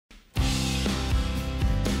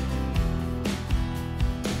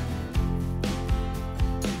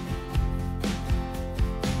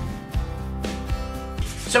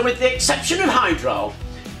So with the exception of hydro,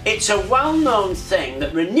 it's a well-known thing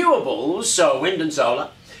that renewables, so wind and solar,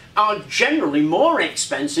 are generally more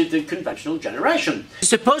expensive than conventional generation. It's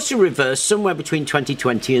supposed to reverse somewhere between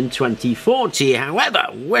 2020 and 2040. However,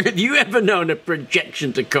 when have you ever known a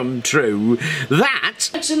projection to come true?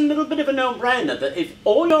 It's a little bit of a no-brainer that if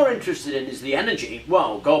all you're interested in is the energy,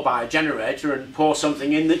 well, go buy a generator and pour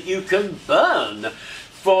something in that you can burn.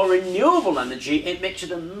 For renewable energy, it makes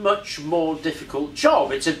it a much more difficult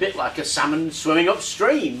job. It's a bit like a salmon swimming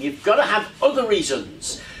upstream. You've got to have other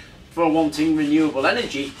reasons for wanting renewable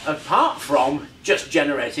energy apart from just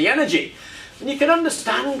generating energy. And you can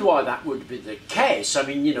understand why that would be the case. I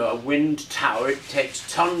mean, you know, a wind tower, it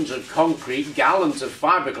takes tons of concrete, gallons of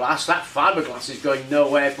fiberglass. That fiberglass is going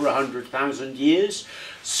nowhere for 100,000 years.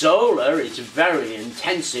 Solar is very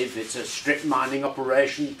intensive. It's a strip mining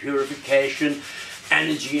operation, purification,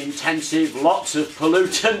 energy intensive, lots of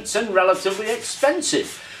pollutants and relatively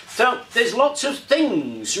expensive. So there's lots of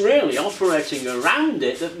things really operating around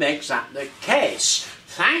it that makes that the case.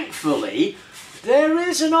 Thankfully, there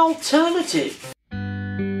is an alternative.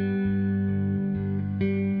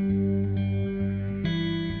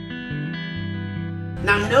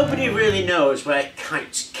 Now, nobody really knows where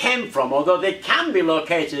kites came from, although they can be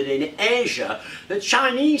located in Asia. The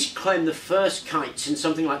Chinese claim the first kites in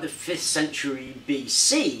something like the 5th century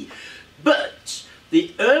BC, but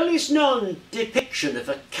the earliest known depiction of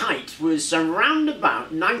a kite was around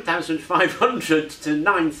about 9,500 to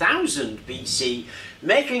 9,000 BC,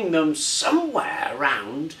 making them somewhere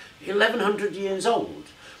around 1,100 years old.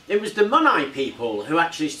 It was the Munai people who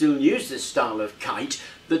actually still use this style of kite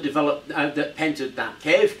that developed, that painted that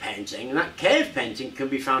cave painting. And that cave painting can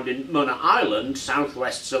be found in Muna Island,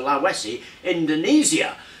 southwest Sulawesi,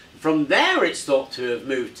 Indonesia. From there it's thought to have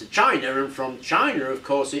moved to China, and from China, of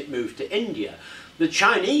course, it moved to India. The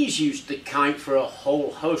Chinese used the kite for a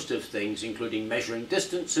whole host of things, including measuring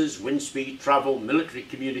distances, wind speed, travel, military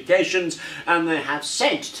communications, and they have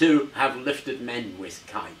said to have lifted men with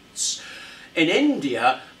kites. In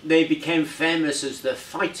India, they became famous as the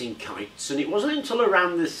fighting kites, and it wasn't until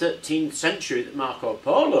around the 13th century that Marco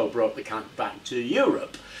Polo brought the kite back to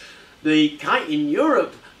Europe. The kite in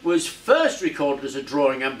Europe was first recorded as a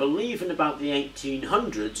drawing, I believe, in about the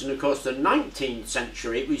 1800s, and of course the 19th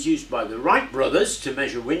century it was used by the Wright brothers to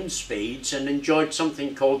measure wind speeds and enjoyed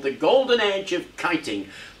something called the golden age of kiting.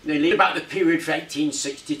 They lived about the period from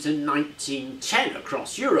 1860 to 1910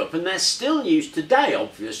 across Europe, and they're still used today,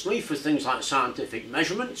 obviously, for things like scientific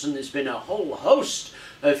measurements, and there's been a whole host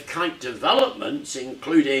of kite developments,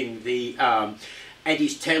 including the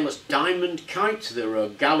Eddie's Tailless diamond kite, the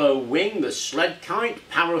Rogallo wing, the sled kite,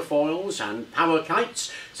 parafoils and power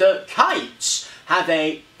kites. So kites have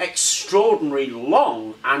an extraordinary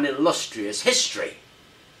long and illustrious history.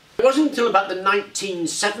 It wasn't until about the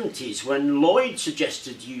 1970s when Lloyd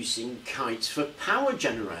suggested using kites for power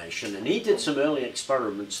generation, and he did some early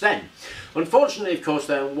experiments then. Unfortunately, of course,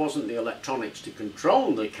 there wasn't the electronics to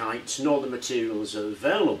control the kites nor the materials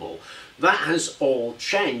available. That has all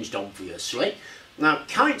changed, obviously. Now,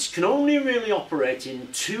 kites can only really operate in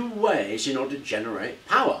two ways in order to generate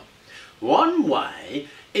power. One way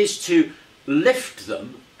is to lift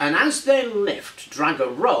them, and as they lift, drag a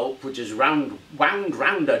rope which is wound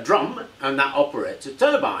round a drum, and that operates a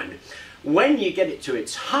turbine. When you get it to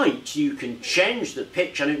its height, you can change the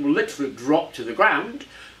pitch and it will literally drop to the ground.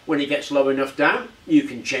 When it gets low enough down, you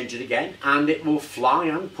can change it again and it will fly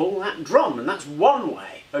and pull that drum, and that's one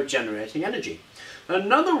way of generating energy.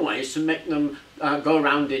 Another way is to make them go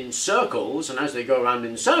around in circles, and as they go around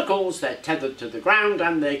in circles they're tethered to the ground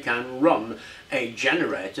and they can run a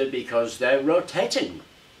generator because they're rotating.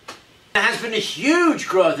 There has been a huge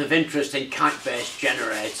growth of interest in kite-based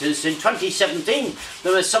generators. In 2017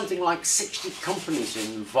 there were something like 60 companies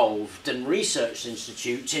involved and research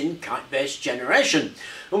institutes in kite-based generation.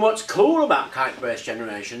 And what's cool about kite-based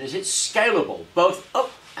generation is it's scalable, both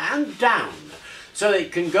up and down. So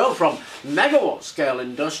it can go from megawatt scale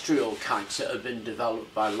industrial kites that have been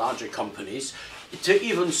developed by larger companies to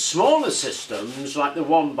even smaller systems like the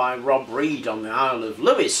one by Rob Reed on the Isle of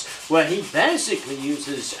Lewis, where he basically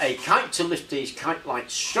uses a kite to lift his kite-like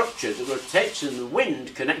structure that rotates in the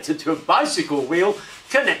wind connected to a bicycle wheel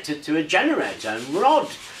connected to a generator. And Rod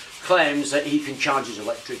claims that he can charge his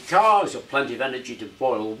electric car, he's got plenty of energy to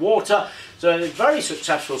boil water, so a very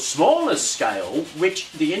successful smaller scale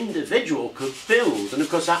which the individual could build. And of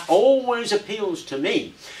course that always appeals to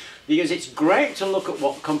me, because it's great to look at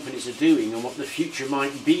what companies are doing and what the future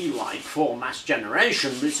might be like for mass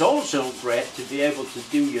generation, but it's also great to be able to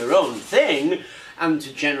do your own thing and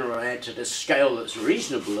to generate at a scale that's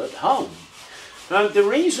reasonable at home. The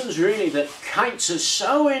reasons really that kites are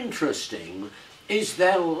so interesting is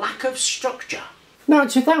their lack of structure. Now,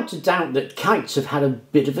 it's without a doubt that kites have had a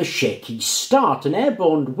bit of a shaky start, and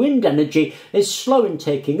airborne wind energy is slow in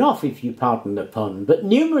taking off, if you pardon the pun, but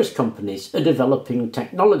numerous companies are developing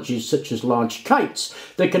technologies such as large kites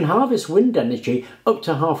that can harvest wind energy up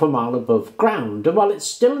to half a mile above ground, and while it's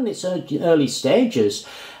still in its early stages,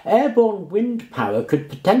 airborne wind power could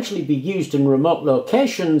potentially be used in remote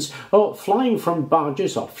locations or flying from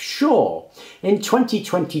barges offshore. In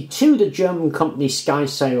 2022, the German company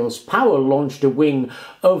SkySails Power launched a wing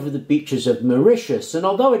over the beaches of Mauritius, and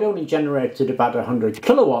although it only generated about 100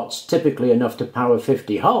 kilowatts, typically enough to power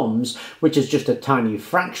 50 homes, which is just a tiny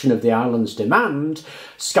fraction of the island's demand,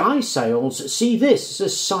 SkySails see this as a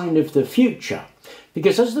sign of the future.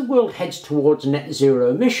 Because as the world heads towards net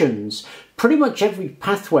zero emissions, pretty much every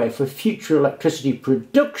pathway for future electricity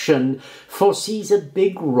production foresees a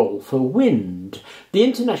big role for wind. The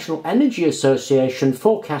International Energy Association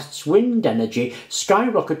forecasts wind energy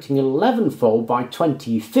skyrocketing 11-fold by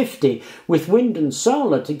 2050, with wind and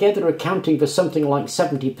solar together accounting for something like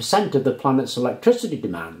 70% of the planet's electricity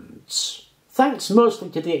demands. Thanks mostly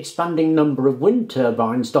to the expanding number of wind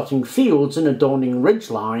turbines dotting fields and adorning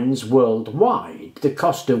ridgelines worldwide, the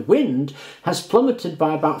cost of wind has plummeted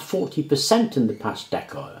by about 40% in the past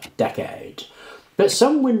decade. But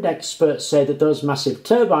some wind experts say that those massive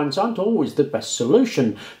turbines aren't always the best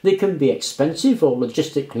solution. They can be expensive or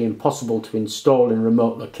logistically impossible to install in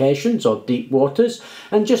remote locations or deep waters,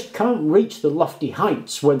 and just can't reach the lofty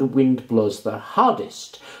heights where the wind blows the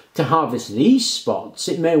hardest. To harvest these spots,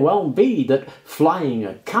 it may well be that flying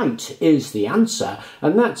a kite is the answer,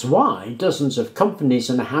 and that's why dozens of companies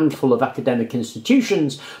and a handful of academic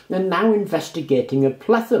institutions are now investigating a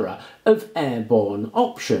plethora of airborne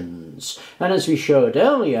options. And as we showed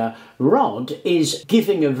earlier, Rod is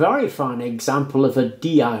giving a very fine example of a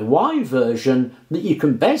DIY version that you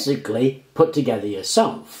can basically put together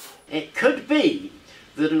yourself. It could be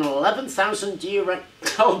that an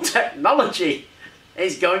 11,000-year-old technology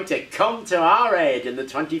is going to come to our aid in the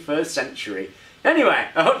 21st century. Anyway,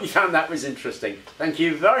 I hope you found that was interesting. Thank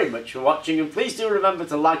you very much for watching, and please do remember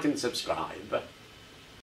to like and subscribe.